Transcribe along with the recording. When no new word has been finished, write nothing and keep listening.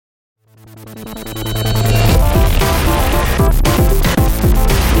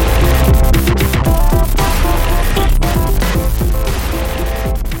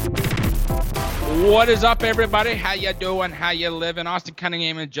What is up, everybody? How you doing? How you living? Austin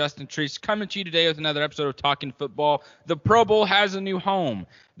Cunningham and Justin Treese coming to you today with another episode of Talking Football. The Pro Bowl has a new home.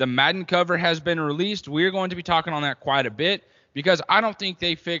 The Madden cover has been released. We're going to be talking on that quite a bit because I don't think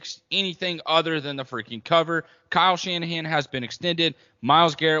they fixed anything other than the freaking cover. Kyle Shanahan has been extended.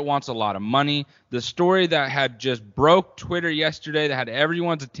 Myles Garrett wants a lot of money. The story that had just broke Twitter yesterday that had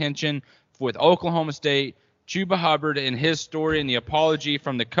everyone's attention with Oklahoma State, Chuba Hubbard and his story and the apology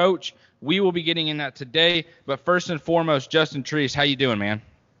from the coach. We will be getting in that today. But first and foremost, Justin Treese, how you doing, man?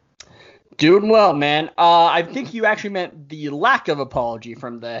 Doing well, man. I think you actually meant the lack of apology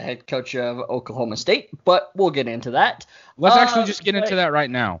from the head coach of Oklahoma State, but we'll get into that. Let's actually just get into that right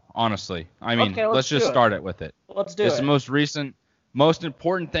now, honestly. I mean, okay, let's just start it with it. Let's do it. It's the most recent, most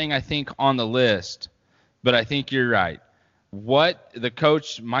important thing, I think, on the list, but I think you're right. What the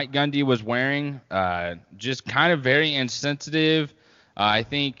coach, Mike Gundy, was wearing, just kind of very insensitive. I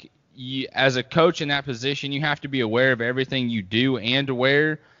think as a coach in that position, you have to be aware of everything you do and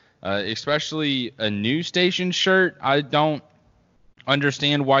wear, especially a news station shirt. I don't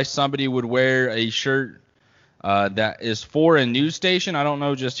understand why somebody would wear a shirt that is for a news station. I don't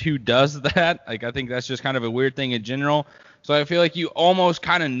know just who does that. Like, I think that's just kind of a weird thing in general. So I feel like you almost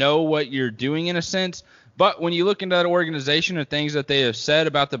kind of know what you're doing in a sense. But when you look into that organization and things that they have said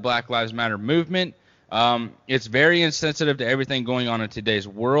about the Black Lives Matter movement, it's very insensitive to everything going on in today's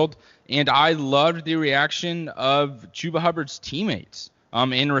world. And I loved the reaction of Chuba Hubbard's teammates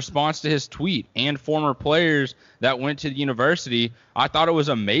in response to his tweet and former players that went to the university. I thought it was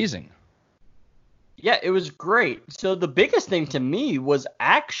amazing. Yeah, it was great. So the biggest thing to me was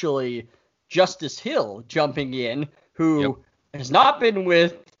actually Justice Hill jumping in, who has not been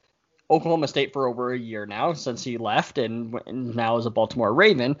with Oklahoma State for over a year now since he left and now is a Baltimore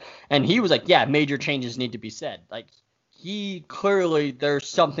Raven. And he was like, yeah, major changes need to be said. Like, he clearly, there's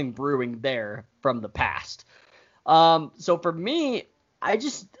something brewing there from the past. So for me, I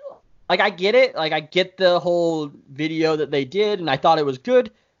just, like, I get it. Like, I get the whole video that they did, and I thought it was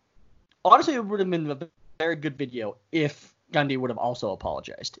good. Honestly, it would have been a very good video if Gundy would have also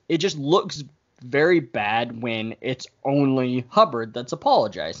apologized. It just looks very bad when it's only Hubbard that's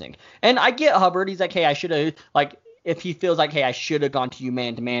apologizing. And I get Hubbard. He's like, hey, I should have, like, if he feels like, hey, I should have gone to you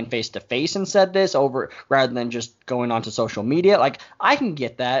man-to-man, face-to-face and said this over rather than just going onto social media. Like, I can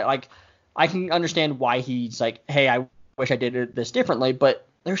get that. Like, I can understand why he's like, hey, I wish I did this differently, but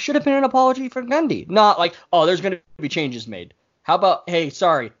there should have been an apology for Gundy. Not like, oh, there's going to be changes made. How about, hey,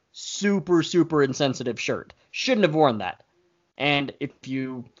 sorry, super, super insensitive shirt. Shouldn't have worn that. And if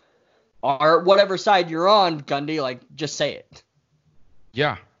you are whatever side you're on, Gundy, like, just say it.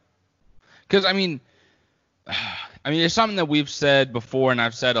 Yeah. Because, I mean, it's something that we've said before, and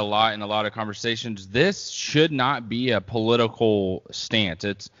I've said a lot in a lot of conversations. This should not be a political stance.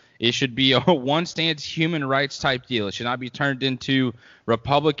 It should be a one-stance human rights type deal. It should not be turned into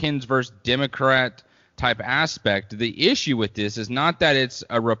Republicans versus Democrat type aspect. The issue with this is not that it's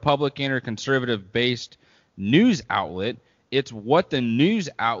a Republican or conservative-based news outlet. It's what the news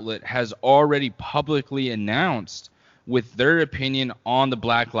outlet has already publicly announced with their opinion on the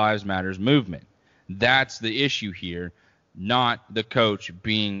Black Lives Matter movement. That's the issue here, not the coach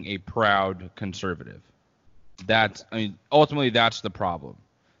being a proud conservative. Ultimately, that's the problem.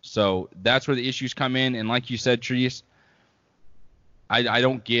 So that's where the issues come in. And like you said, Treese, I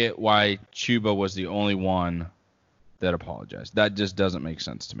don't get why Chuba was the only one that apologized. That just doesn't make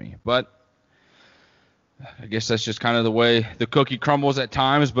sense to me. But I guess that's just kind of the way the cookie crumbles at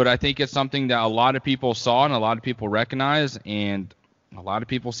times, but I think it's something that a lot of people saw and a lot of people recognize, and a lot of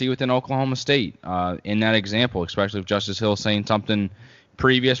people see within Oklahoma State in that example, especially with Justice Hill saying something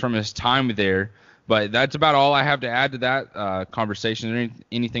previous from his time there. But that's about all I have to add to that conversation. Is there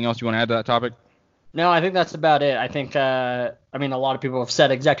anything else you want to add to that topic? No, I think that's about it. I think, a lot of people have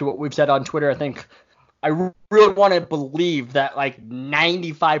said exactly what we've said on Twitter. I think I really want to believe that like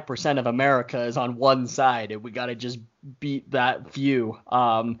 95% of America is on one side, and we got to just beat that view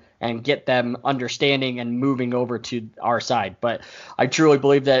and get them understanding and moving over to our side. But I truly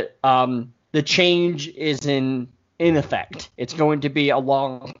believe that the change is in effect. It's going to be a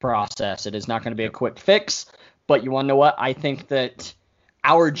long process. It is not going to be a quick fix. But you want to know what? I think that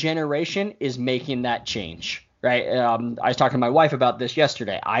our generation is making that change, right? I was talking to my wife about this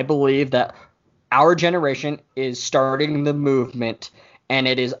yesterday. I believe that our generation is starting the movement, and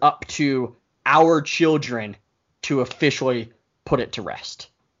it is up to our children to officially put it to rest.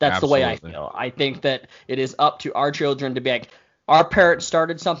 That's Absolutely. The way I feel. I think that it is up to our children to be like, our parents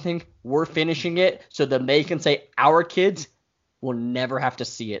started something, we're finishing it, so that they can say our kids will never have to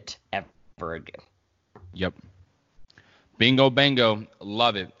see it ever again. Yep. Bingo, bango.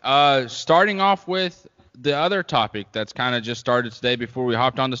 Love it. Starting off with the other topic that's kind of just started today before we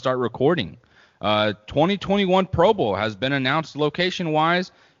hopped on to start recording. 2021 Pro Bowl has been announced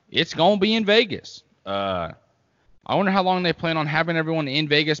location-wise. It's going to be in Vegas. I wonder how long they plan on having everyone in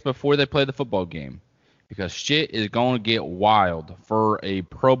Vegas before they play the football game. Because shit is going to get wild for a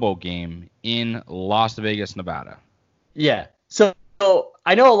Pro Bowl game in Las Vegas, Nevada. Yeah. So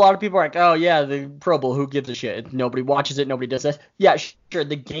I know a lot of people are like, oh, yeah, the Pro Bowl, who gives a shit? Nobody watches it. Nobody does this. Yeah, sure.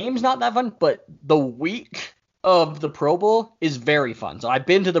 The game's not that fun, but the week of the Pro Bowl is very fun. So I've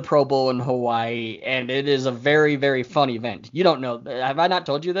been to the Pro Bowl in Hawaii, and it is a very, very fun event. You don't know. Have I not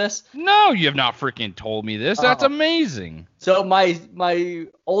told you this? No, you have not freaking told me this. That's amazing. So my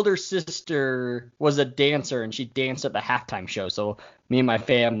older sister was a dancer, and she danced at the halftime show. So me and my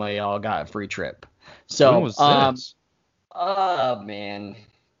family all got a free trip. So when was this? Man,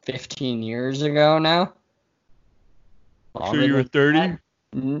 15 years ago now. Sure you were 30?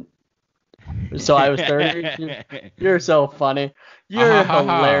 So I was 30. You're so funny. You're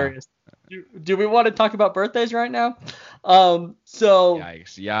hilarious. Do we want to talk about birthdays right now? So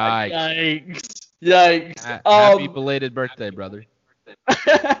Yikes. Happy belated birthday, brother.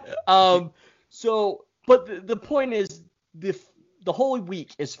 So, but the point is, the whole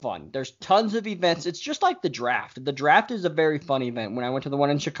week is fun. There's tons of events. It's just like the draft. The draft is a very fun event. When I went to the one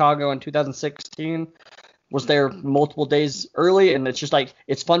in Chicago in 2016, was there multiple days early, and it's just like,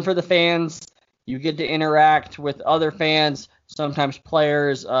 it's fun for the fans. You get to interact with other fans, sometimes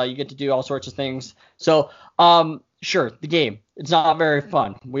players. You get to do all sorts of things. So, sure, the game, it's not very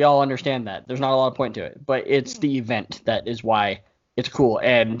fun. We all understand that. There's not a lot of point to it, but it's the event that is why it's cool.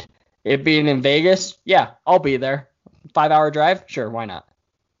 And it being in Vegas, yeah, I'll be there. 5-hour drive? Sure, why not?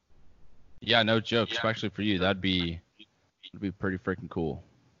 Yeah, no joke, especially for you. That'd be pretty freaking cool.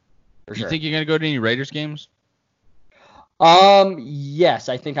 For You sure. think you're going to go to any Raiders games? Yes,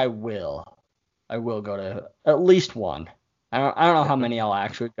 I think I will. I will go to at least one. I don't know how many I'll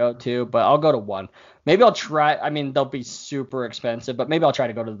actually go to, but I'll go to one. Maybe I'll try. I mean, they'll be super expensive, but maybe I'll try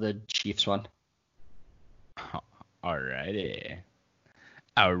to go to the Chiefs one. Alrighty.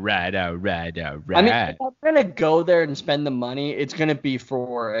 All right. I mean, if I'm gonna go there and spend the money, it's gonna be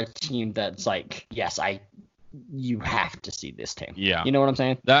for a team that's like, yes, you have to see this team. Yeah. You know what I'm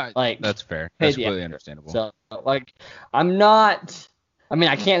saying? That's fair. That's completely understandable. So, I'm not. I mean,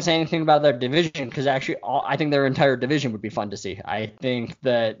 I can't say anything about their division because actually, I think their entire division would be fun to see. I think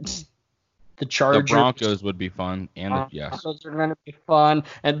that the Chargers, the Broncos would be fun, and yes, Broncos are going to be fun,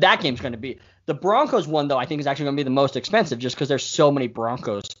 and that game's going to be. The Broncos one, though, I think is actually going to be the most expensive just because there's so many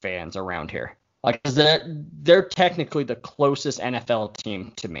Broncos fans around here. Like, 'cause they're technically the closest NFL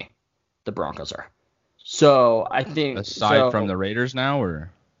team to me. The Broncos are. So I think aside from the Raiders now,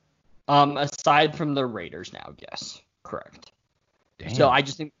 or aside from the Raiders now, yes, correct. Damn. So I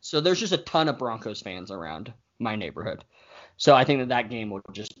just think there's just a ton of Broncos fans around my neighborhood. So I think that game will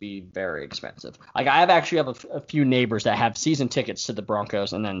just be very expensive. Like I have a few neighbors that have season tickets to the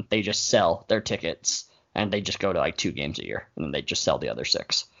Broncos, and then they just sell their tickets, and they just go to like 2 games a year, and then they just sell the other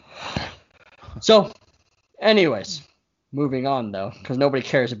 6. So, anyways, moving on though, because nobody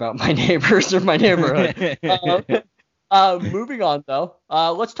cares about my neighbors or my neighborhood. Moving on though,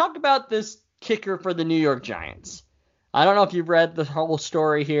 let's talk about this kicker for the New York Giants. I don't know if you've read the whole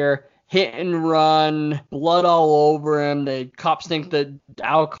story here. Hit and run, blood all over him. The cops think that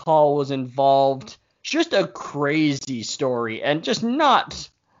alcohol was involved. Just a crazy story, and just not.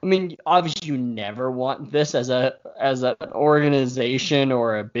 I mean, obviously, you never want this as an organization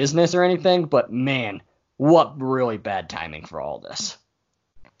or a business or anything. But man, what really bad timing for all this.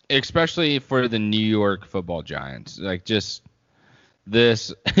 Especially for the New York Football Giants. Like just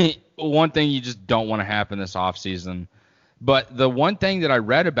this one thing you just don't want to happen this offseason. But the one thing that I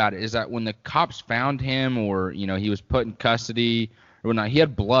read about it is that when the cops found him, or he was put in custody or whatnot, he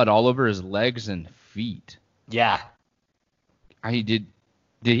had blood all over his legs and feet. Yeah.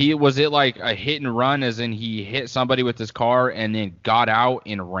 Was it like a hit and run, as in he hit somebody with his car and then got out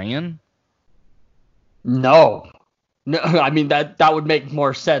and ran? No, I mean that would make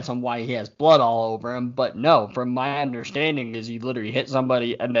more sense on why he has blood all over him. But no, from my understanding is he literally hit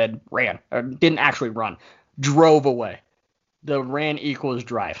somebody and then ran, or didn't actually run, drove away. The ran equals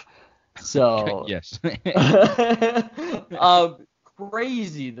drive. So yes.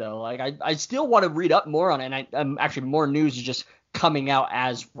 Crazy though. Like I still want to read up more on it. And I'm actually more news is just coming out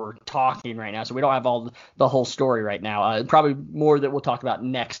as we're talking right now. So we don't have the whole story right now. Probably more that we'll talk about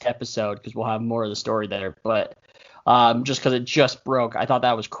next episode because we'll have more of the story there. But just because it just broke, I thought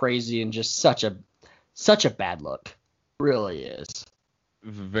that was crazy and just such a bad look. Really is.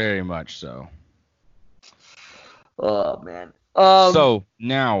 Very much so. Oh man. So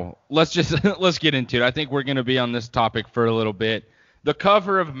now let's get into it. I think we're going to be on this topic for a little bit. The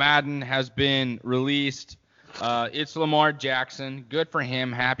cover of Madden has been released. It's Lamar Jackson. Good for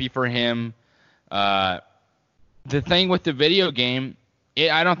him. Happy for him. The thing with the video game,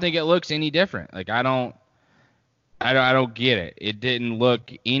 I don't think it looks any different. Like I don't get it. It didn't look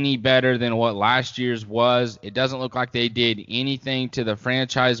any better than what last year's was. It doesn't look like they did anything to the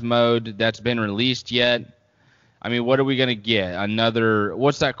franchise mode that's been released yet. I mean, what are we going to get?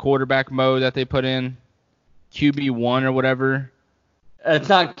 What's that quarterback mode that they put in? QB1 or whatever? It's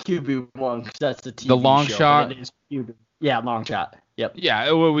not QB1 because that's the TV The long show, shot? It is QB. Yeah, long shot. Yep. Yeah,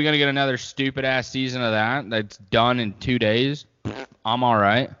 are we going to get another stupid-ass season of that's done in 2 days? I'm all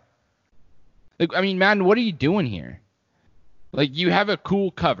right. Like, I mean, Madden, what are you doing here? Like, you have a cool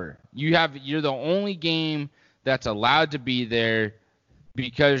cover. You're the only game that's allowed to be there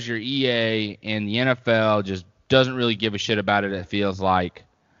because you're EA and the NFL just doesn't really give a shit about it, it feels like.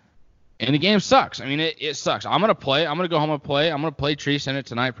 And the game sucks. I mean, it sucks. I'm going to play. I'm going to go home and play. I'm going to play Trees in it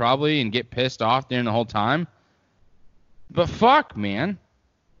tonight probably and get pissed off during the whole time. But fuck, man.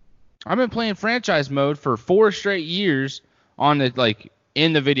 I've been playing franchise mode for 4 straight years on the, like,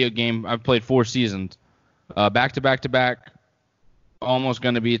 in the video game. I've played 4 seasons. Back to back to back. Almost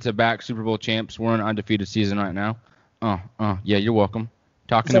going to be to back Super Bowl champs. We're in an undefeated season right now. Yeah, you're welcome.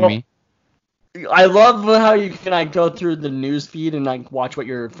 Talking to me. I love how you can like go through the news feed and like watch what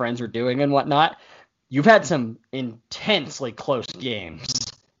your friends are doing and whatnot. You've had some intensely close games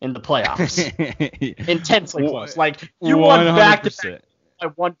in the playoffs. Intensely close. Like you 100%. Won back to back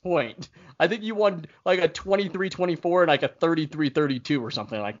at one point. I think you won like a 23-24 and like a 33-32 or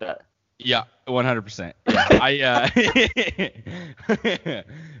something like that. Yeah, 100%.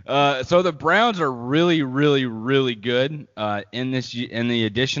 Yeah, so the Browns are really, really, really good in the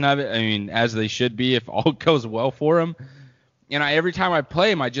addition of it. I mean, as they should be if all goes well for them. And every time I play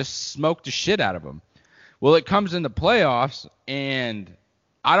them, I just smoke the shit out of them. Well, it comes in the playoffs, and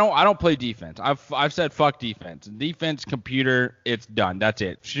I don't play defense. I've said fuck defense. Defense, computer, it's done. That's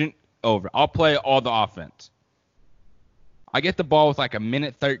it. Shoot, over. I'll play all the offense. I get the ball with like a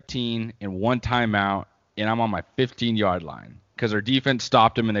minute 13 and 1 timeout, and I'm on my 15-yard line because our defense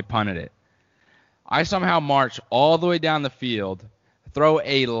stopped them and they punted it. I somehow march all the way down the field, throw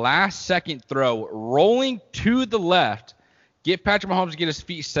a last-second throw, rolling to the left, get Patrick Mahomes to get his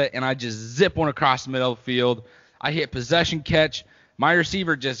feet set, and I just zip one across the middle of the field. I hit possession catch. My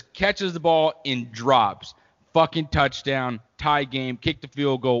receiver just catches the ball and drops. Fucking touchdown, tie game, kick the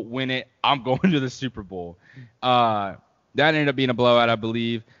field goal, win it. I'm going to the Super Bowl. That ended up being a blowout, I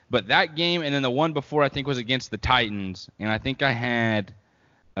believe. But that game and then the one before I think was against the Titans. And I think I had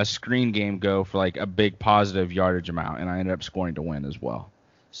a screen game go for like a big positive yardage amount. And I ended up scoring to win as well.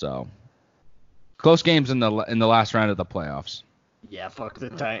 So close games in the last round of the playoffs. Yeah, fuck the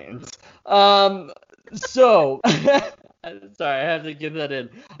Titans. So sorry, I have to get that in.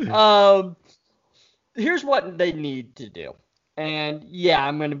 Here's what they need to do. And yeah,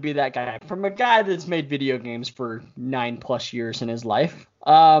 I'm going to be that guy. From a guy that's made video games for 9+ years in his life,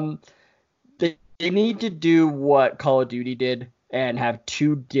 they need to do what Call of Duty did and have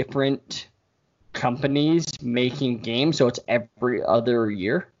 2 different companies making games, so it's every other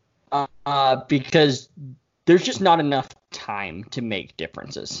year. Because there's just not enough time to make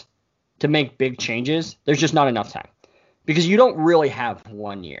differences. To make big changes, there's just not enough time. Because you don't really have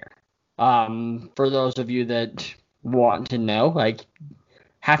 1 year. For those of you that want to know, like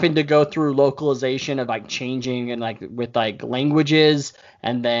having to go through localization of like changing and like with like languages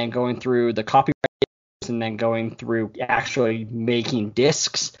and then going through the copyright and then going through actually making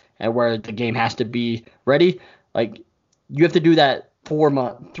discs and where the game has to be ready, like you have to do that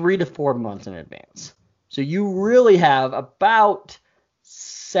 3 to 4 months in advance. So you really have about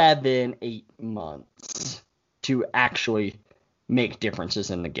 7-8 months to actually make differences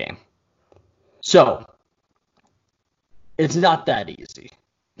in the game. So it's not that easy.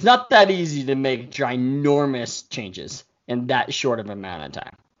 It's not that easy to make ginormous changes in that short of amount of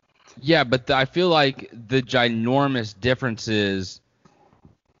time. Yeah, but I feel like the ginormous differences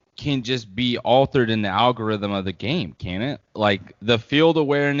can just be altered in the algorithm of the game, can it? Like the field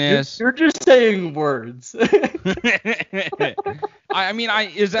awareness. You're just saying words. I mean,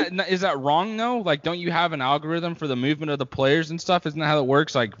 is that wrong though? Like, don't you have an algorithm for the movement of the players and stuff? Isn't that how it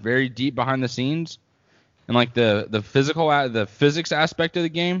works? Like very deep behind the scenes, and like the physics aspect of the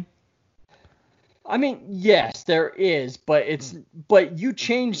game. I mean, yes, there is, but you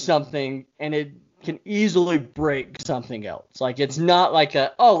change something and it can easily break something else. Like it's not like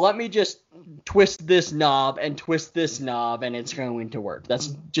let me just twist this knob and it's going to work.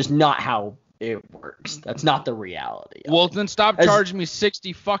 That's just not how it works. That's not the reality. Well, then stop charging me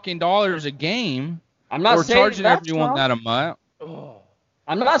 $60 fucking a game. I'm not saying charging that's everyone wrong. that amount.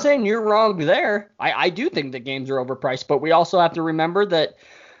 I'm not saying you're wrong there. I do think that games are overpriced, but we also have to remember that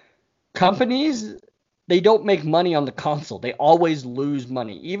companies, they don't make money on the console. They always lose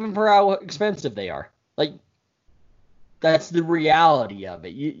money, even for how expensive they are. Like, that's the reality of it.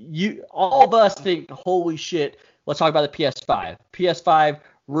 You all of us think, holy shit, let's talk about the PS5. PS5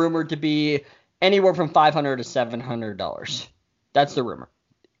 rumored to be anywhere from $500 to $700. That's the rumor.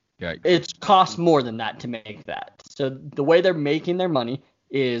 Yeah. It costs more than that to make that. So the way they're making their money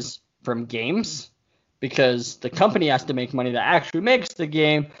is from games, because the company has to make money that actually makes the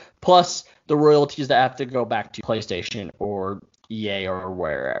game, plus the royalties that have to go back to PlayStation or EA or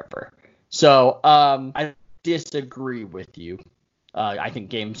wherever. So I disagree with you. I think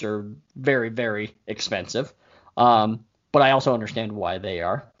games are very, very expensive, but I also understand why they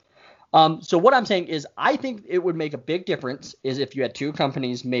are. So what I'm saying is I think it would make a big difference is if you had two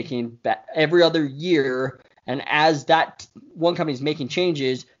companies making every other year, and as that one company is making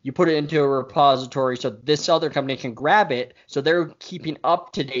changes, you put it into a repository so this other company can grab it, so they're keeping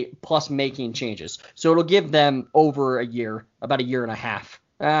up to date plus making changes. So it'll give them over a year, about a year and a half,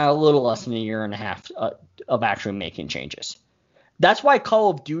 a little less than a year and a half of actually making changes. That's why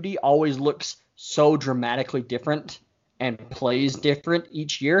Call of Duty always looks so dramatically different and plays different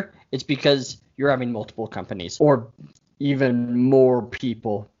each year. It's because you're having multiple companies or even more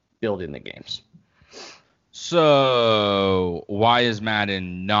people building the games. So why is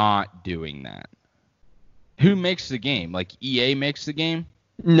Madden not doing that? Who makes the game? Like EA makes the game?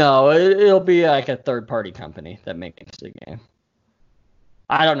 No, it'll be like a third-party company that makes the game.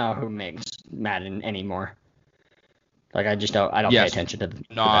 I don't know who makes Madden anymore. Like I don't pay attention to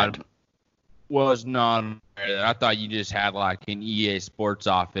that. Well, it's not. I thought you just had like an EA Sports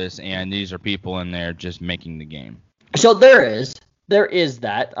office, and these are people in there just making the game. So there is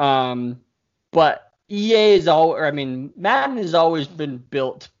that. But EA Madden has always been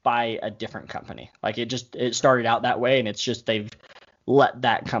built by a different company. Like it started out that way, and it's just they've let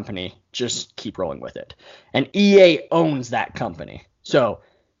that company just keep rolling with it. And EA owns that company. So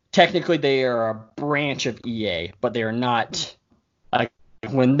technically they are a branch of EA, but they are not.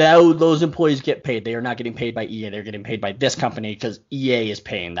 When those employees get paid, they are not getting paid by EA. They're getting paid by this company because EA is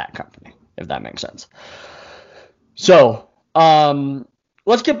paying that company, if that makes sense. So,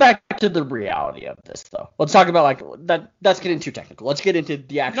 let's get back to the reality of this, though. Let's talk about like that. That's getting too technical. Let's get into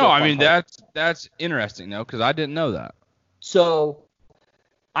the actual. No, I mean that's interesting though, because I didn't know that. So,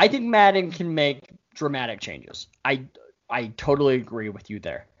 I think Madden can make dramatic changes. I totally agree with you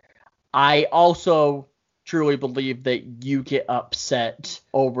there. I also truly believe that you get upset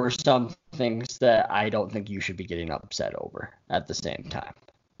over some things that I don't think you should be getting upset over at the same time.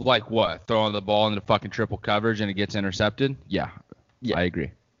 Like what? Throwing the ball into fucking triple coverage and it gets intercepted? Yeah. I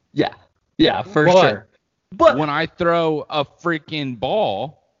agree. Yeah, for sure. But when I throw a freaking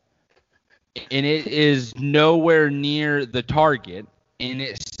ball and it is nowhere near the target and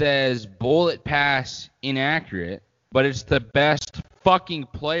it says bullet pass inaccurate, but it's the best fucking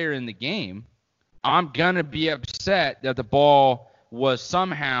player in the game, I'm going to be upset that the ball was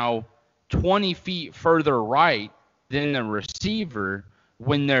somehow 20 feet further right than the receiver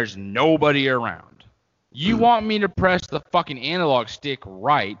when there's nobody around. You want me to press the fucking analog stick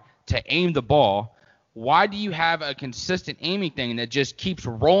right to aim the ball. Why do you have a consistent aiming thing that just keeps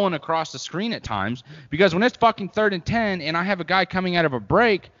rolling across the screen at times? Because when it's fucking 3rd and 10 and I have a guy coming out of a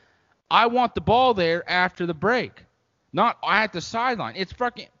break, I want the ball there after the break, not at the sideline. It's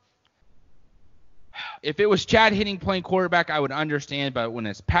fucking... If it was Chad Henne playing quarterback, I would understand. But when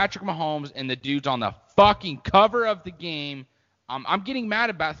it's Patrick Mahomes and the dude's on the fucking cover of the game, I'm getting mad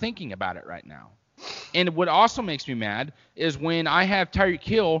about thinking about it right now. And what also makes me mad is when I have Tyreek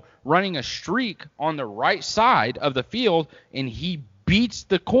Hill running a streak on the right side of the field and he beats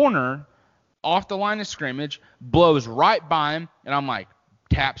the corner off the line of scrimmage, blows right by him, and I'm like,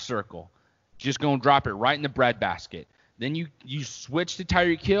 tap circle. Just going to drop it right in the breadbasket. Then you switch to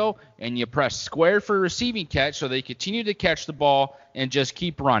Tyreek Hill and you press square for a receiving catch so they continue to catch the ball and just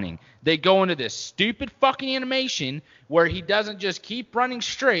keep running. They go into this stupid fucking animation where he doesn't just keep running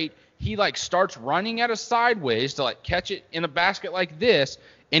straight. He like starts running at a sideways to like catch it in a basket like this,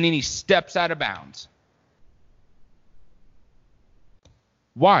 and then he steps out of bounds.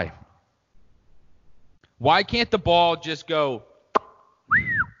 Why? Why can't the ball just go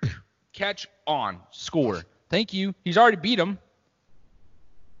catch on, score? Thank you. He's already beat him.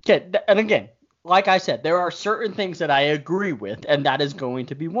 Okay, and again, like I said, there are certain things that I agree with, and that is going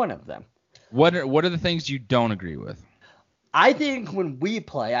to be one of them. What are the things you don't agree with? I think when we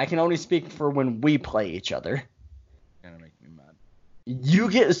play, I can only speak for when we play each other. Gonna make me mad. You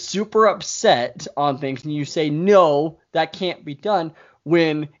get super upset on things and you say, no, that can't be done.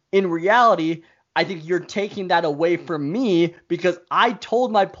 When in reality, I think you're taking that away from me because I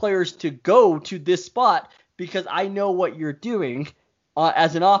told my players to go to this spot because I know what you're doing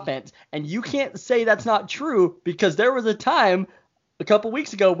as an offense. And you can't say that's not true because there was a time a couple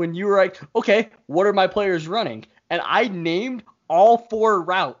weeks ago when you were like, okay, what are my players running? And I named all 4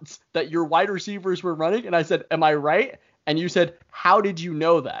 routes that your wide receivers were running. And I said, am I right? And you said, how did you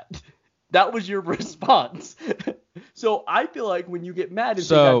know that? That was your response. So I feel like when you get mad and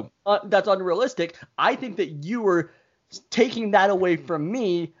say that's unrealistic, I think that you were taking that away from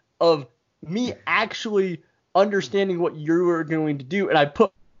me of me actually understanding what you were going to do. And I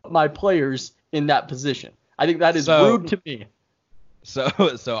put my players in that position. I think that is rude to me. So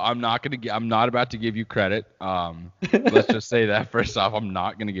I'm not about to give you credit. Let's just say that first off, I'm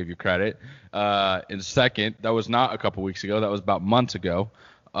not gonna give you credit. And second, that was not a couple weeks ago. That was about months ago.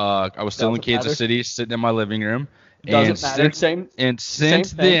 I was still in Kansas City, sitting in my living room. Doesn't matter.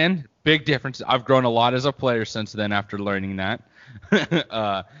 Since then, big difference. I've grown a lot as a player since then after learning that.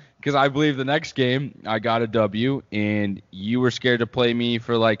 Because I believe the next game I got a W, and you were scared to play me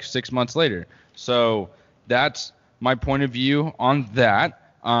for like 6 months later. So that's my point of view on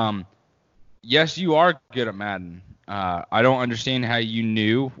that. Yes, you are good at Madden. I don't understand how you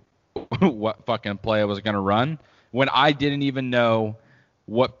knew what fucking play I was going to run when I didn't even know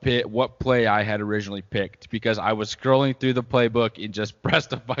what play I had originally picked, because I was scrolling through the playbook and just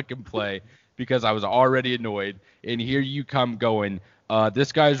pressed a fucking play because I was already annoyed. And here you come going,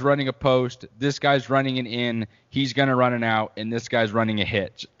 this guy's running a post, this guy's running an in, he's going to run an out, and this guy's running a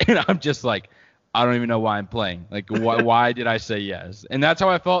hitch. And I'm just like, I don't even know why I'm playing. Like, why did I say yes? And that's how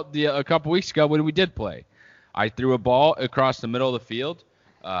I felt a couple weeks ago when we did play. I threw a ball across the middle of the field,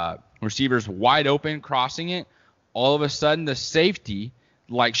 receivers wide open, crossing it. All of a sudden, the safety,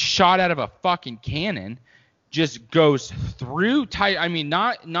 like shot out of a fucking cannon, just goes through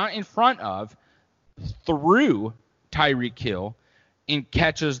not in front of, through Tyreek Hill and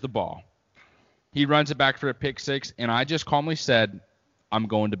catches the ball. He runs it back for a pick 6, and I just calmly said, I'm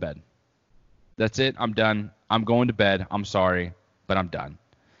going to bed. That's it. I'm done. I'm going to bed. I'm sorry, but I'm done.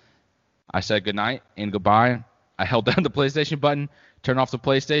 I said goodnight and goodbye. I held down the PlayStation button, turned off the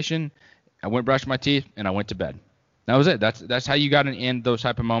PlayStation, I went brushed my teeth, and I went to bed. That was it. That's how you got to end those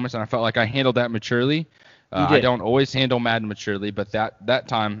type of moments, and I felt like I handled that maturely. I don't always handle Madden maturely, but that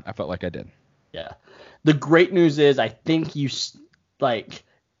time I felt like I did. Yeah. The great news is I think you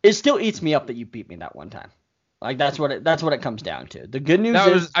it still eats me up that you beat me that one time. Like that's what it comes down to. The good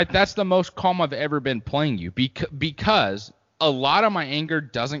news that's the most calm I've ever been playing you because a lot of my anger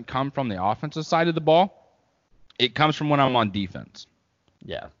doesn't come from the offensive side of the ball. It comes from when I'm on defense.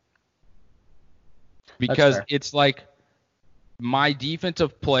 Yeah. Because it's like my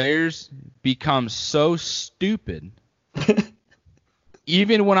defensive players become so stupid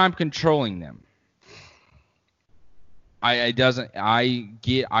even when I'm controlling them. I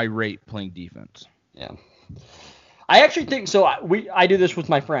get irate playing defense. Yeah. I actually think so. I do this with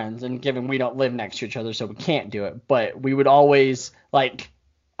my friends, and given we don't live next to each other, so we can't do it. But we would always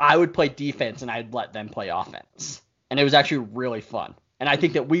I would play defense and I'd let them play offense, and it was actually really fun. And I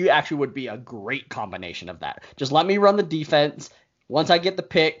think that we actually would be a great combination of that. Just let me run the defense. Once I get the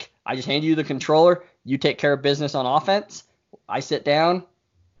pick, I just hand you the controller. You take care of business on offense. I sit down,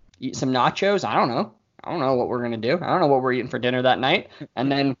 eat some nachos. I don't know what we're gonna do. I don't know what we're eating for dinner that night.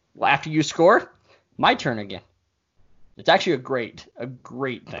 And then after you score, my turn again. It's actually a great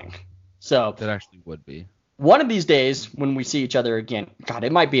thing. So that actually would be. One of these days when we see each other again, God,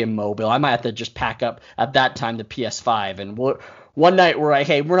 it might be in Mobile. I might have to just pack up at that time the PS5, and one night we're like,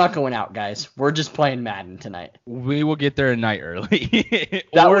 hey, we're not going out, guys. We're just playing Madden tonight. We will get there a night early.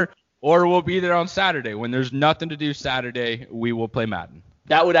 or we'll be there on Saturday. When there's nothing to do Saturday, we will play Madden.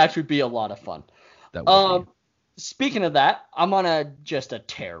 That would actually be a lot of fun. That would be. Speaking of that, I'm on a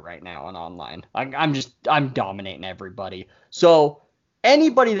tear right now on online. I'm dominating everybody. So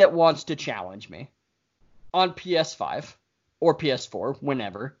anybody that wants to challenge me on PS5 or PS4,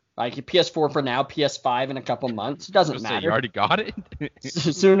 whenever, like PS4 for now, PS5 in a couple months, it doesn't matter. You already got it?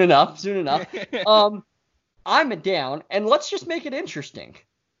 Soon enough. I'm down, and let's just make it interesting.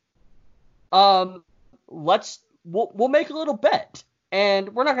 We'll make a little bet.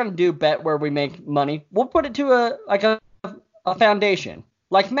 And we're not going to do a bet where we make money. We'll put it to a foundation,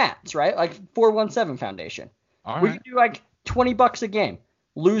 like Matt's, right? Like 417 Foundation. All right. We can do like $20 a game.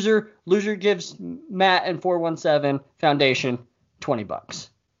 Loser gives Matt and 417 Foundation $20.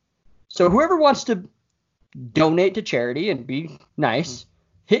 So whoever wants to donate to charity and be nice,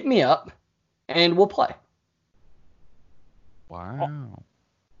 hit me up, and we'll play. Wow.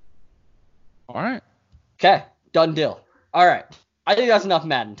 All right. Okay, done deal. All right. I think that's enough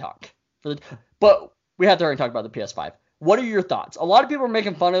Madden talk. But we have to already talk about the PS5. What are your thoughts? A lot of people are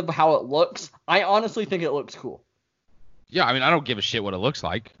making fun of how it looks. I honestly think it looks cool. Yeah, I mean, I don't give a shit what it looks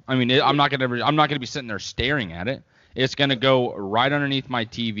like. I mean, I'm not gonna be sitting there staring at it. It's gonna go right underneath my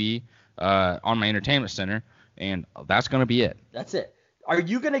TV on my entertainment center, and that's gonna be it. That's it. Are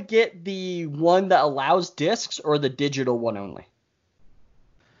you gonna get the one that allows discs or the digital one only?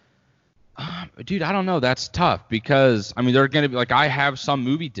 Dude, I don't know. That's tough because I mean, they're gonna be like, I have some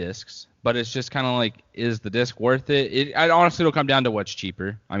movie discs, but it's just kind of like, is the disc worth it? I honestly, it'll come down to what's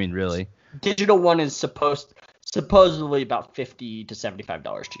cheaper. I mean, really. Digital one is supposedly about $50 to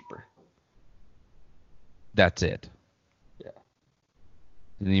 $75 cheaper. That's it. Yeah.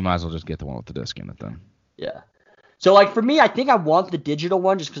 And you might as well just get the one with the disc in it then. Yeah. So like for me, I think I want the digital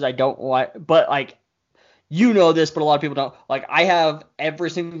one just because I don't like, but like, you know this, but a lot of people don't. Like I have every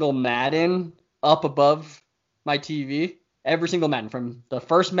single Madden up above my TV. Every single Madden from the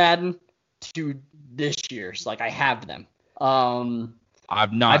first Madden to this year's. Like I have them.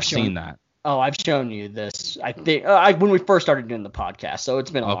 I've not seen that. Oh, I've shown you this. I think when we first started doing the podcast, so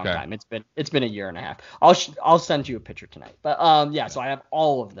it's been a long time. It's been a year and a half. I'll send you a picture tonight. But yeah, so I have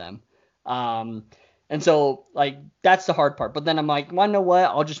all of them. And so like that's the hard part. But then I'm like, well, you know what?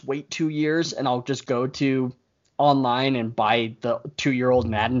 I'll just wait 2 years and I'll just go to online and buy the 2-year-old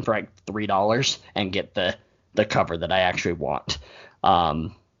Madden for like $3 and get the cover that I actually want.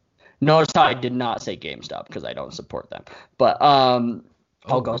 Notice how I did not say GameStop because I don't support them. But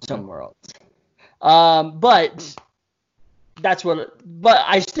I'll go somewhere else. But that's but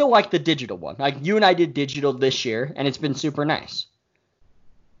I still like the digital one. Like you and I did digital this year, and it's been super nice.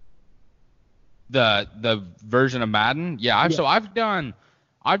 The version of Madden, yeah. So I've done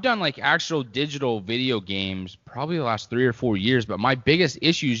like actual digital video games probably the last 3 or 4 years, but my biggest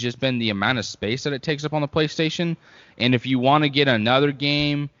issue has just been the amount of space that it takes up on the PlayStation. And if you want to get another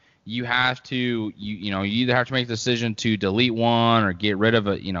game, you have to you either have to make the decision to delete one or get rid of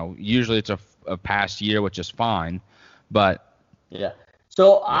it. Usually it's a past year, which is fine, but yeah.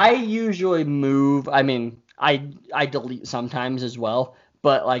 So I usually move. I mean, I delete sometimes as well,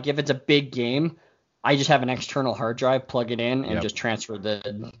 but like if it's a big game, I just have an external hard drive, plug it in, and just transfer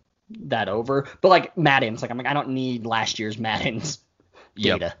that over. But like Madden's, like I don't need last year's Madden's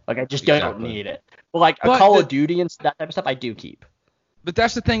data. Like I just don't need it. But like a Call of Duty and that type of stuff, I do keep. But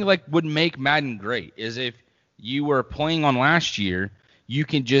that's the thing, like, would make Madden great, is if you were playing on last year, you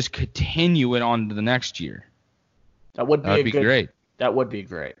can just continue it on to the next year. That would be great. That would be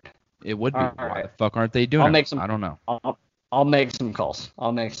great. It would be. Why the fuck aren't they doing it? I don't know. I'll make some calls.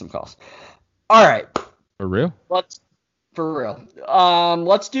 All right. For real? Let's talk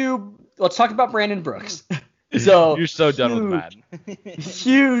about Brandon Brooks. So you're so done with Madden.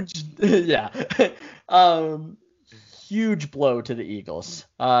 Huge, yeah. Huge blow to the Eagles.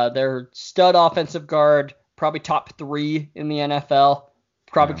 Their stud offensive guard, probably top 3 in the NFL.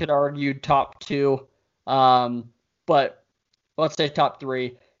 Probably could argue top 2. But let's say top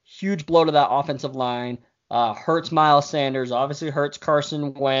 3. Huge blow to that offensive line. Hurts Miles Sanders, obviously hurts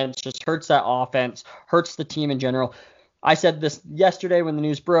Carson Wentz, just hurts that offense, hurts the team in general. I said this yesterday when the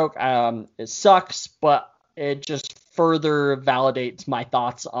news broke. It sucks, but it just further validates my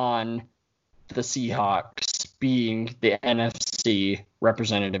thoughts on the Seahawks being the NFC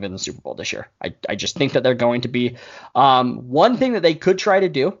representative in the Super Bowl this year. I just think that they're going to be. One thing that they could try to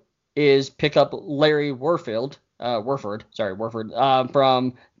do is pick up Larry Warford,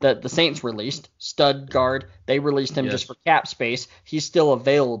 from the Saints released, stud guard. They released him just for cap space. He's still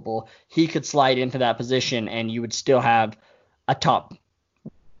available. He could slide into that position, and you would still have a top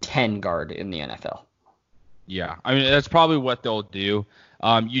 10 guard in the NFL. Yeah, I mean, that's probably what they'll do.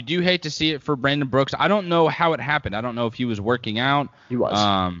 You do hate to see it for Brandon Brooks. I don't know how it happened. I don't know if he was working out. He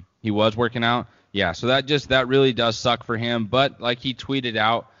was. He was working out. Yeah, so that really does suck for him. But like he tweeted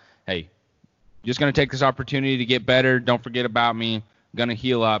out, hey, just going to take this opportunity to get better. Don't forget about me. Going to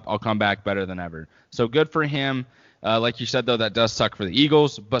heal up. I'll come back better than ever. So good for him. Like you said, though, that does suck for the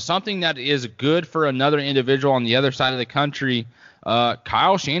Eagles. But something that is good for another individual on the other side of the country,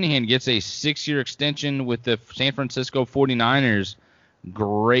 Kyle Shanahan gets a 6-year extension with the San Francisco 49ers.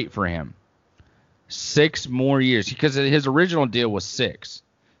 Great for him. 6 more years. Because his original deal was 6.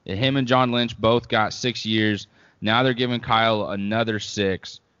 Him and John Lynch both got 6 years. Now they're giving Kyle another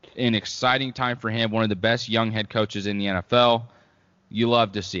 6. An exciting time for him. One of the best young head coaches in the NFL. You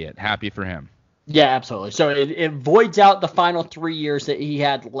love to see it. Happy for him. Yeah, absolutely. So it voids out the final 3 years that he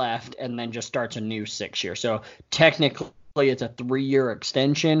had left and then just starts a new 6 year. So technically it's a 3-year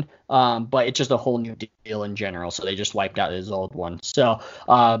extension, but it's just a whole new deal in general. So they just wiped out his old one. So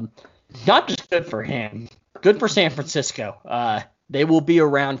not just good for him, good for San Francisco. They will be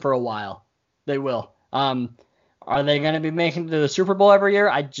around for a while. They will. Are they going to be making it to the Super Bowl every year?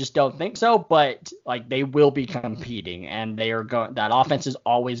 I just don't think so. But like they will be competing, and they are going. That offense is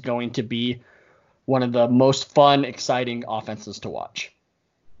always going to be one of the most fun, exciting offenses to watch.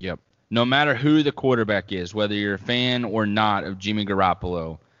 Yep. No matter who the quarterback is, whether you're a fan or not of Jimmy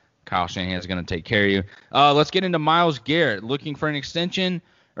Garoppolo, Kyle Shanahan is going to take care of you. Let's get into Myles Garrett. Looking for an extension,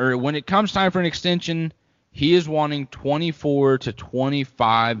 or when it comes time for an extension, he is wanting $24 to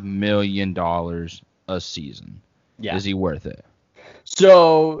 $25 million a season. Yeah. Is he worth it?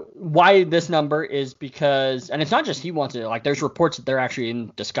 So why this number is because, and it's not just he wants it, like there's reports that they're actually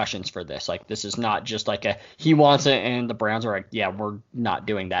in discussions for this. Like this is not just like a he wants it and the Browns are like, yeah, we're not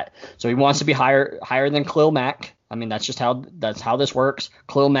doing that. So he wants to be higher than Khalil Mack. I mean, that's how this works.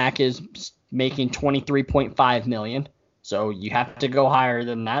 Khalil Mack is making $23.5 million. So you have to go higher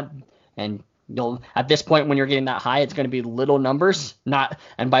than that. And at this point, when you're getting that high, it's going to be little numbers.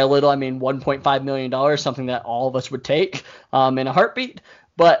 And by little, I mean $1.5 million, something that all of us would take in a heartbeat.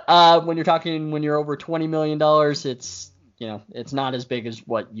 But when you're over $20 million, it's not as big as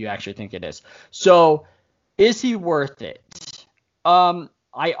what you actually think it is. So is he worth it?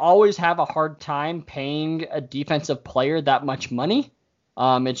 I always have a hard time paying a defensive player that much money.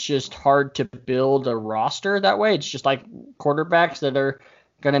 It's just hard to build a roster that way. It's just like quarterbacks that are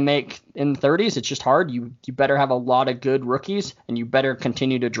going to make in the 30s. It's just hard. You better have a lot of good rookies, and you better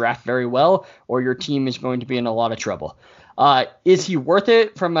continue to draft very well, or your team is going to be in a lot of trouble. Is he worth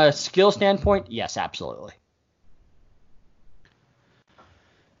it from a skill standpoint? Yes, absolutely.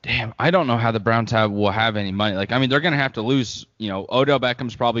 Damn, I don't know how the Browns will have any money. Like, I mean, they're going to have to lose. Odell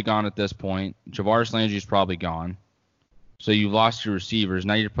Beckham's probably gone at this point. Javaris Landry's probably gone. So you've lost your receivers.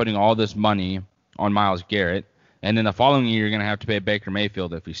 Now you're putting all this money on Myles Garrett. And then the following year, you're going to have to pay Baker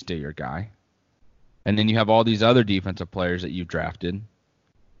Mayfield if he's still your guy. And then you have all these other defensive players that you've drafted.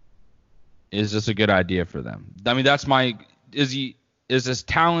 Is this a good idea for them? I mean, is his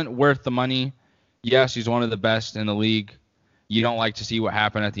talent worth the money? Yes, he's one of the best in the league. You don't like to see what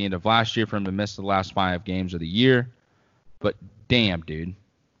happened at the end of last year for him to miss the last 5 games of the year. But damn, dude,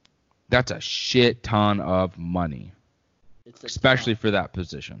 that's a shit ton of money, especially for that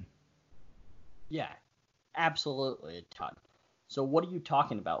position. Yeah. Absolutely a ton. So what are you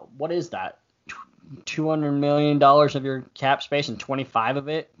talking about? What is that? $200 million of your cap space and 25 of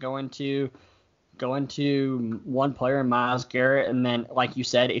it going to one player, Myles Garrett, and then like you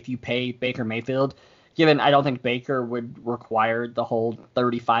said, if you pay Baker Mayfield, given I don't think Baker would require the whole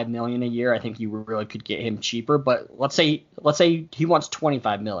 $35 million a year. I think you really could get him cheaper. But let's say he wants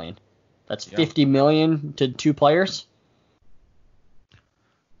 $25 million. That's $50 million to 2 players.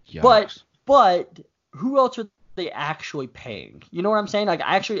 Yikes. But who else are they actually paying? You know what I'm saying? Like,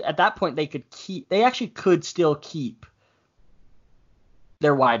 actually, at that point, they actually could still keep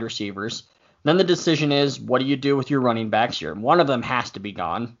their wide receivers. Then the decision is, what do you do with your running backs here? One of them has to be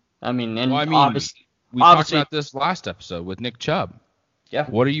gone. Obviously, we talked about this last episode with Nick Chubb. Yeah.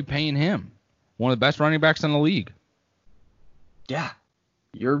 What are you paying him? One of the best running backs in the league. Yeah.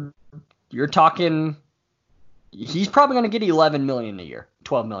 You're talking. He's probably going to get $11 million a year,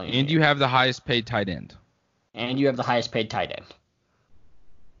 $12 million. And you have the highest paid tight end. And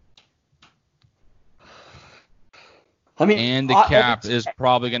I mean, and the cap is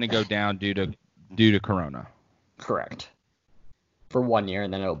probably going to go down due to Corona. Correct. For 1 year,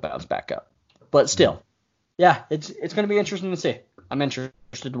 and then it'll bounce back up. But still, yeah, it's going to be interesting to see. I'm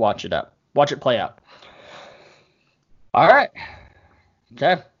interested to watch it play out. All right.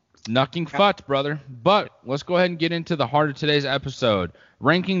 Okay. Nothing fucked, brother. But let's go ahead and get into the heart of today's episode.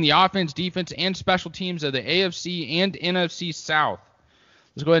 Ranking the offense, defense, and special teams of the AFC and NFC South.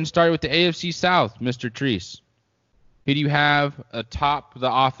 Let's go ahead and start with the AFC South, Mr. Treese. Who do you have atop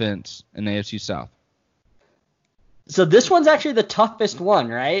the offense in the AFC South? So this one's actually the toughest one,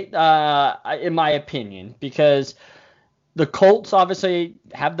 right? In my opinion, because the Colts obviously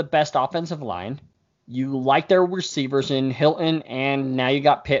have the best offensive line. You like their receivers in Hilton, and now you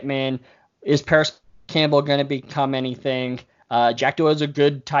got Pittman. Is Paris Campbell going to become anything? Jack Doyle is a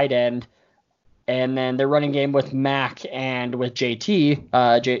good tight end. And then their running game with Mack and with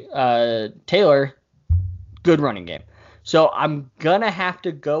JT, Taylor, good running game. So I'm going to have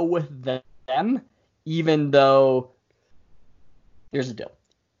to go with them, even though here's the deal.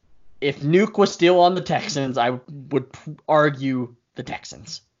 If Nuke was still on the Texans, I would argue the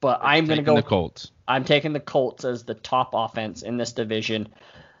Texans. but I'm going to go the Colts. I'm taking the Colts as the top offense in this division.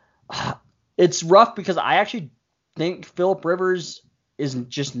 It's rough because I actually think Phillip Rivers is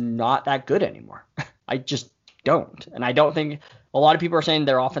just not that good anymore. I just don't. And I don't think a lot of people are saying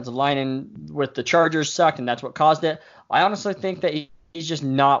their offensive line with the Chargers sucked and that's what caused it. I honestly think that he's just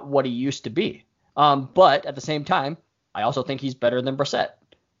not what he used to be. But at the same time, I also think he's better than Brissett.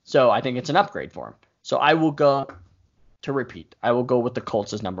 So I think it's an upgrade for him. So I will go with the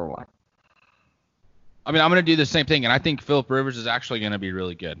Colts as number 1. I mean, I'm going to do the same thing, and I think Phillip Rivers is actually going to be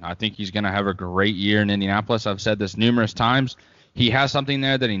really good. I think he's going to have a great year in Indianapolis. I've said this numerous times. He has something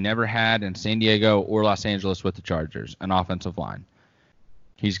there that he never had in San Diego or Los Angeles with the Chargers, an offensive line.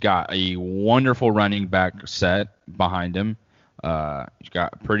 He's got a wonderful running back set behind him. He's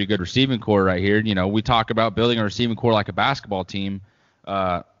got a pretty good receiving core right here. You know, we talk about building a receiving core like a basketball team.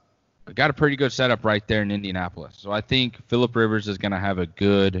 Got a pretty good setup right there in Indianapolis. So I think Phillip Rivers is going to have a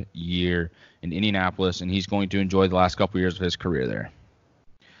good year in Indianapolis, and he's going to enjoy the last couple years of his career there.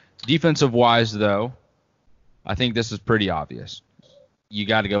 Defensive-wise, though, I think this is pretty obvious. You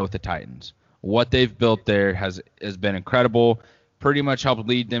got to go with the Titans. What they've built there has been incredible. Pretty much helped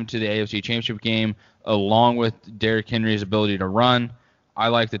lead them to the AFC Championship game, along with Derrick Henry's ability to run. I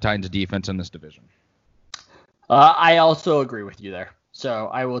like the Titans' defense in this division. I also agree with you there. So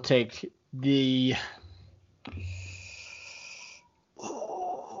I will take the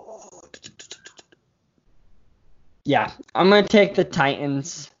Yeah, I'm going to take the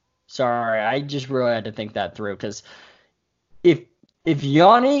Titans. Sorry, I just really had to think that through because if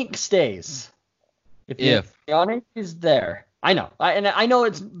Yannick stays, if Yannick is there, I know, I know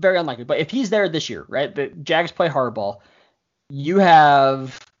it's very unlikely, but if he's there this year, right, the Jags play hardball, you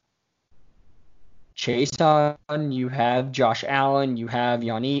have Chase on, you have Josh Allen, you have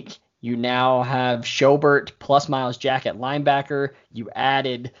Yannick, you now have Schobert plus Myles Jack at linebacker, you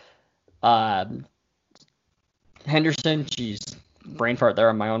added Henderson, brain fart there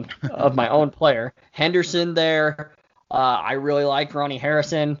of my own player. Henderson there. I really like Ronnie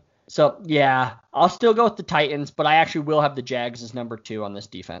Harrison. So yeah, I'll still go with the Titans, but I actually will have the Jags as number 2 on this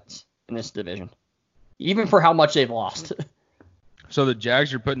defense in this division, even for how much they've lost. So the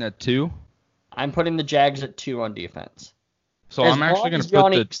Jags you're putting at 2? I'm putting the Jags at 2 on defense. So I'm actually going to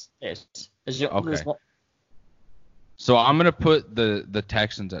put So I'm going to put the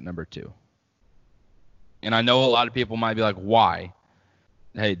Texans at number 2. And I know a lot of people might be like, why?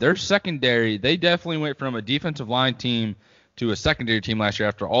 Hey, their secondary, they definitely went from a defensive line team to a secondary team last year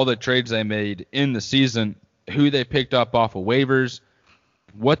after all the trades they made in the season, who they picked up off of waivers.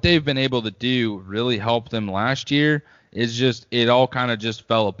 What they've been able to do really helped them last year. Is just it all kind of just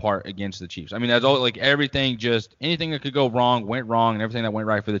fell apart against the Chiefs. I mean, that's all, like anything that could go wrong went wrong, and everything that went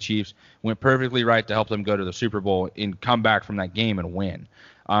right for the Chiefs went perfectly right to help them go to the Super Bowl and come back from that game and win.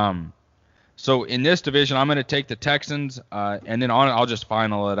 So in this division, I'm going to take the Texans, and then I'll just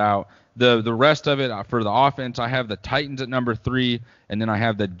final it out. The rest of it for the offense, I have the Titans at number 3, and then I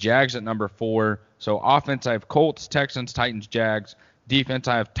have the Jags at number 4. So offense, I have Colts, Texans, Titans, Jags. Defense,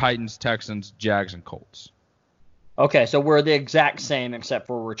 I have Titans, Texans, Jags, and Colts. Okay, so we're the exact same except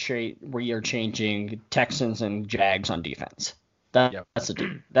for we are changing Texans and Jags on defense. That's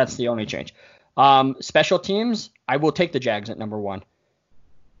the only change. Special teams, I will take the Jags at number 1.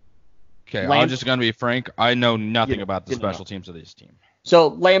 Okay, I'm just going to be frank. I know nothing about the special teams of this team.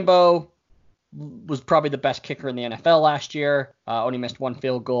 So Lambeau was probably the best kicker in the NFL last year. Only missed 1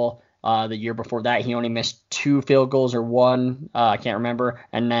 field goal. The year before that, he only missed 2 field goals or 1. I can't remember.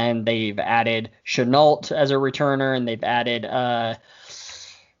 And then they've added Chenault as a returner, and they've added a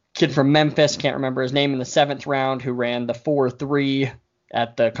kid from Memphis, can't remember his name, in the 7th round who ran the 4.3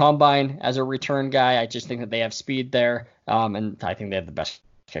 at the combine as a return guy. I just think that they have speed there, and I think they have the best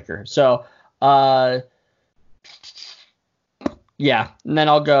kicker. So, yeah, and then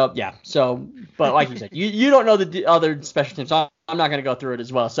I'll go, yeah. So, but like you said, you don't know the other special teams, so I'm not going to go through it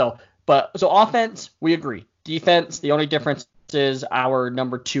as well. So offense, we agree. Defense, the only difference is our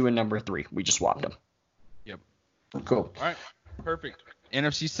number 2 and number 3. We just swapped them. Yep. Cool. All right, perfect.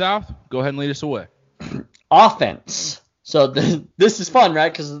 NFC South, go ahead and lead us away. Offense. So this is fun,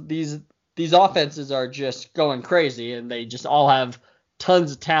 right? Because these offenses are just going crazy, and they just all have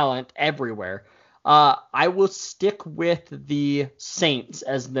tons of talent everywhere. I will stick with the Saints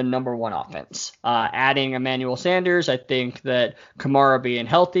as the number 1 offense. Adding Emmanuel Sanders, I think that Kamara being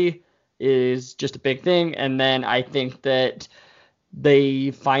healthy is just a big thing. And then I think that they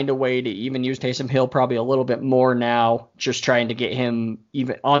find a way to even use Taysom Hill probably a little bit more now, just trying to get him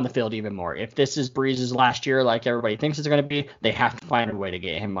even on the field even more. If this is Breeze's last year, like everybody thinks it's going to be, they have to find a way to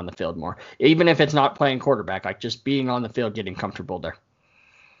get him on the field more. Even if it's not playing quarterback, like just being on the field, getting comfortable there.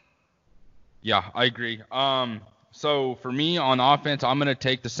 Yeah, I agree. So for me on offense, I'm gonna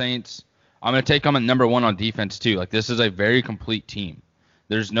take the Saints. I'm gonna take them at number one on defense too. Like this is a very complete team.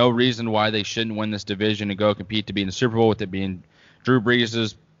 There's no reason why they shouldn't win this division and go compete to be in the Super Bowl with it being Drew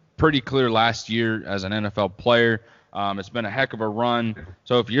Brees' pretty clear last year as an NFL player. It's been a heck of a run.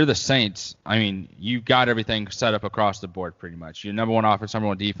 So if you're the Saints, I mean, you've got everything set up across the board pretty much. You're number one offense, number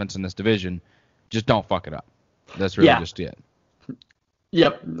one defense in this division. Just don't fuck it up. That's really just it.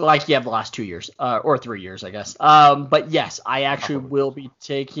 Yep, like you have the last 2 years, or 3 years, I guess. But yes, I actually will be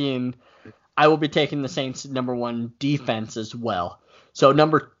taking the Saints number one defense as well. So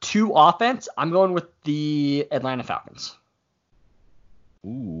number two offense, I'm going with the Atlanta Falcons.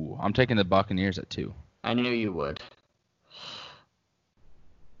 Ooh, I'm taking the Buccaneers at 2. I knew you would.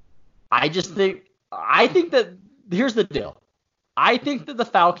 I think that here's the deal. I think that the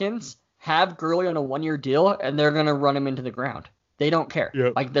Falcons have Gurley on a 1-year deal, and they're going to run him into the ground. They don't care.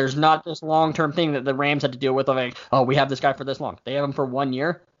 Yep. Like, there's not this long-term thing that the Rams had to deal with of like, oh, we have this guy for this long. They have him for 1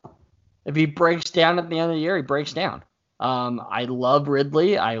 year. If he breaks down at the end of the year, he breaks down. I love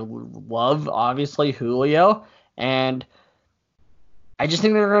Ridley. I love, obviously, Julio. And I just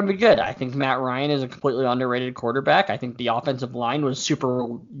think they're going to be good. I think Matt Ryan is a completely underrated quarterback. I think the offensive line was super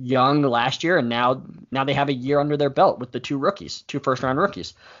young last year, and now they have a year under their belt with the two first-round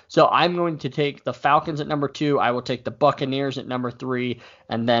rookies. So I'm going to take the Falcons at number 2. I will take the Buccaneers at number 3,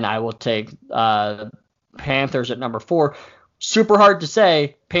 and then I will take Panthers at number 4. Super hard to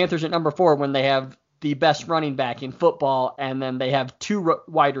say Panthers at number 4 when they have the best running back in football, and then they have 2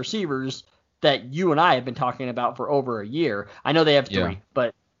 wide receivers that you and I have been talking about for over a year. I know they have 3,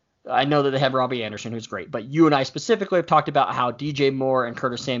 but I know that they have Robbie Anderson, who's great. But you and I specifically have talked about how DJ Moore and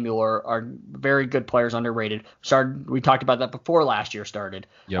Curtis Samuel are very good players, underrated. We talked about that before last year started.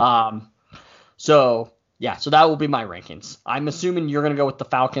 Yep. So that will be my rankings. I'm assuming you're going to go with the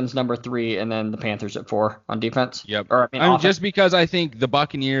Falcons number 3 and then the Panthers at 4 on defense. Yep. Just because I think the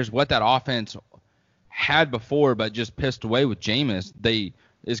Buccaneers, what that offense had before, but just pissed away with Jameis,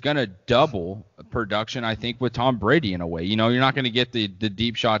 is going to double production, I think, with Tom Brady in a way. You know, you're not going to get the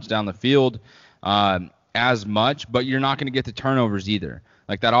deep shots down the field as much, but you're not going to get the turnovers either.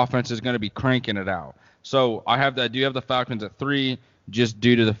 Like, that offense is going to be cranking it out. So I do have the Falcons at 3, just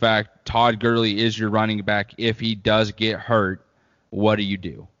due to the fact Todd Gurley is your running back. If he does get hurt, what do you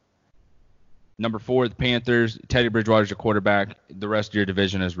do? Number 4, the Panthers. Teddy Bridgewater's your quarterback. The rest of your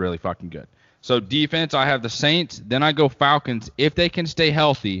division is really fucking good. So defense, I have the Saints. Then I go Falcons. If they can stay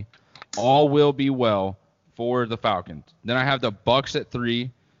healthy, all will be well for the Falcons. Then I have the Bucs at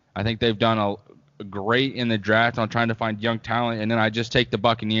 3. I think they've done a great in the draft on trying to find young talent. And then I just take the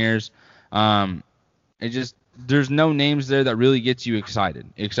Buccaneers. There's no names there that really gets you excited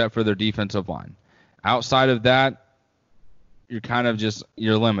except for their defensive line. Outside of that, you're kind of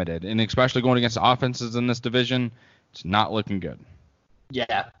you're limited. And especially going against offenses in this division, it's not looking good.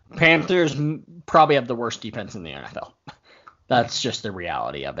 Yeah, Panthers probably have the worst defense in the NFL. That's just the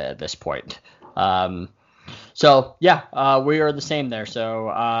reality of it at this point. We are the same there. So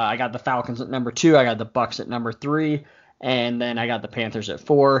I got the Falcons at number 2. I got the Bucs at number 3. And then I got the Panthers at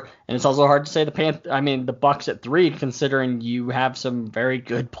 4. And it's also hard to say the Bucs at 3, considering you have some very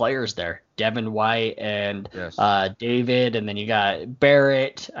good players there. Devin White and David, and then you got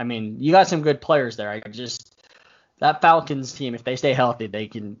Barrett. I mean, you got some good players there. That Falcons team, if they stay healthy,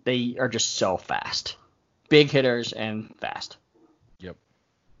 they are just so fast. Big hitters and fast. Yep.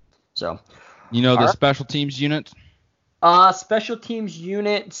 So, special teams units? Special teams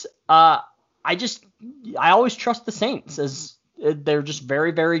units, I always trust the Saints, as they're just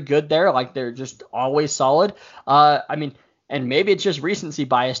very, very good there. Like, they're just always solid. And maybe it's just recency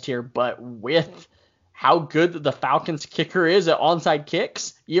biased here, but with how good the Falcons kicker is at onside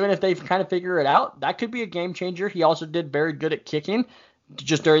kicks, even if they kind of figure it out, that could be a game changer. He also did very good at kicking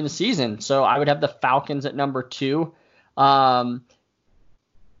just during the season. So I would have the Falcons at number 2. Bucs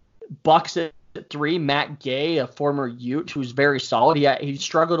at 3, Matt Gay, a former Ute who's very solid. He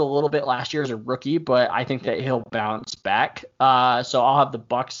struggled a little bit last year as a rookie, but I think that he'll bounce back. So I'll have the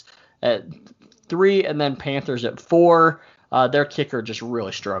Bucs at 3 and then Panthers at 4. Their kicker just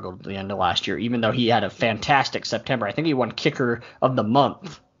really struggled at the end of last year, even though he had a fantastic September. I think he won kicker of the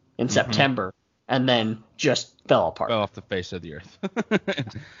month in September and then just fell apart. Fell off the face of the earth.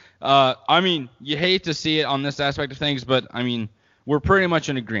 You hate to see it on this aspect of things, but, we're pretty much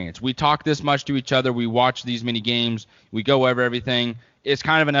in agreement. We talk this much to each other. We watch these many games. We go over everything. It's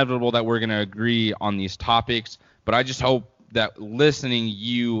kind of inevitable that we're going to agree on these topics, but I just hope that listening,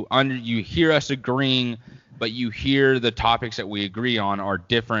 you hear us agreeing, but you hear the topics that we agree on are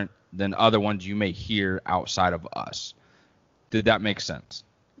different than other ones you may hear outside of us. Did that make sense?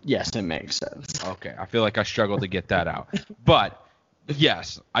 Yes, it makes sense. Okay, I feel like I struggled to get that out. But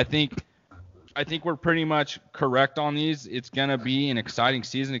yes, I think we're pretty much correct on these. It's gonna be an exciting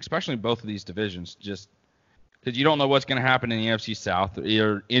season, especially in both of these divisions. Just because you don't know what's going to happen in the AFC South.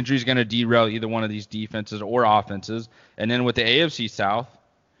 Either injury's going to derail either one of these defenses or offenses. And then with the AFC South,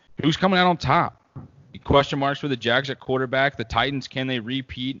 who's coming out on top? Question marks for the Jags at quarterback. The Titans, can they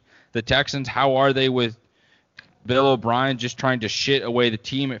repeat? The Texans, how are they with Bill O'Brien just trying to shit away the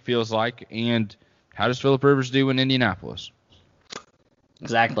team, it feels like? And how does Phillip Rivers do in Indianapolis?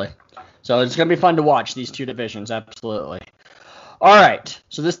 Exactly. So it's going to be fun to watch these two divisions, absolutely. All right,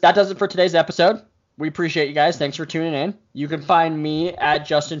 so that does it for today's episode. We appreciate you guys. Thanks for tuning in. You can find me at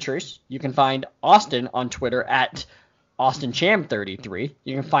Justin Treese. You can find Austin on Twitter at AustinCham33.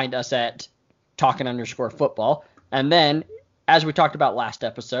 You can find us at Talkin_Football. And then, as we talked about last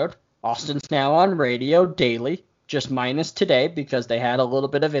episode, Austin's now on radio daily, just minus today because they had a little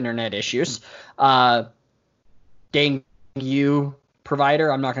bit of internet issues. Dang you,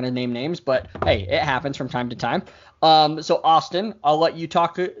 provider. I'm not going to name names, but hey, it happens from time to time. So Austin, I'll let you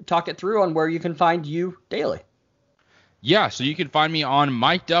talk it through on where you can find you daily. Yeah, so you can find me on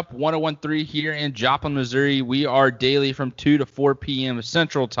Mic'd Up 1013 here in Joplin, Missouri. We are daily from 2 to 4 p.m.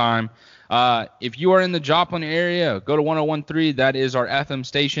 Central Time. If you are in the Joplin area, go to 1013. That is our FM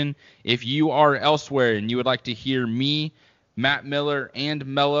station. If you are elsewhere and you would like to hear me, Matt Miller, and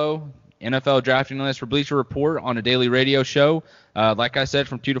Mello, NFL drafting analyst for Bleacher Report, on a daily radio show, like I said,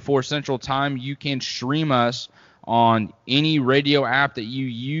 from 2 to 4 Central Time, you can stream us on any radio app that you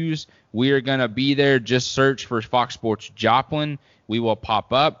use. We are going to be there. Just search for Fox Sports Joplin. We will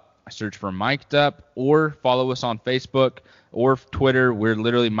pop up. Search for Mic'd Up, or follow us on Facebook or Twitter. We're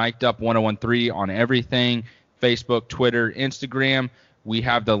literally Mic'd Up 1013 on everything: Facebook, Twitter, Instagram. We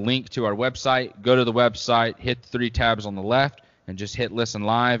have the link to our website. Go to the website, hit the 3 tabs on the left, and just hit Listen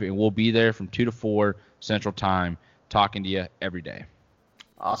Live, and we'll be there from 2 to 4 Central Time, talking to you every day.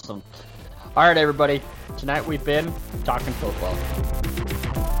 Awesome. All right, everybody. Tonight we've been talking football.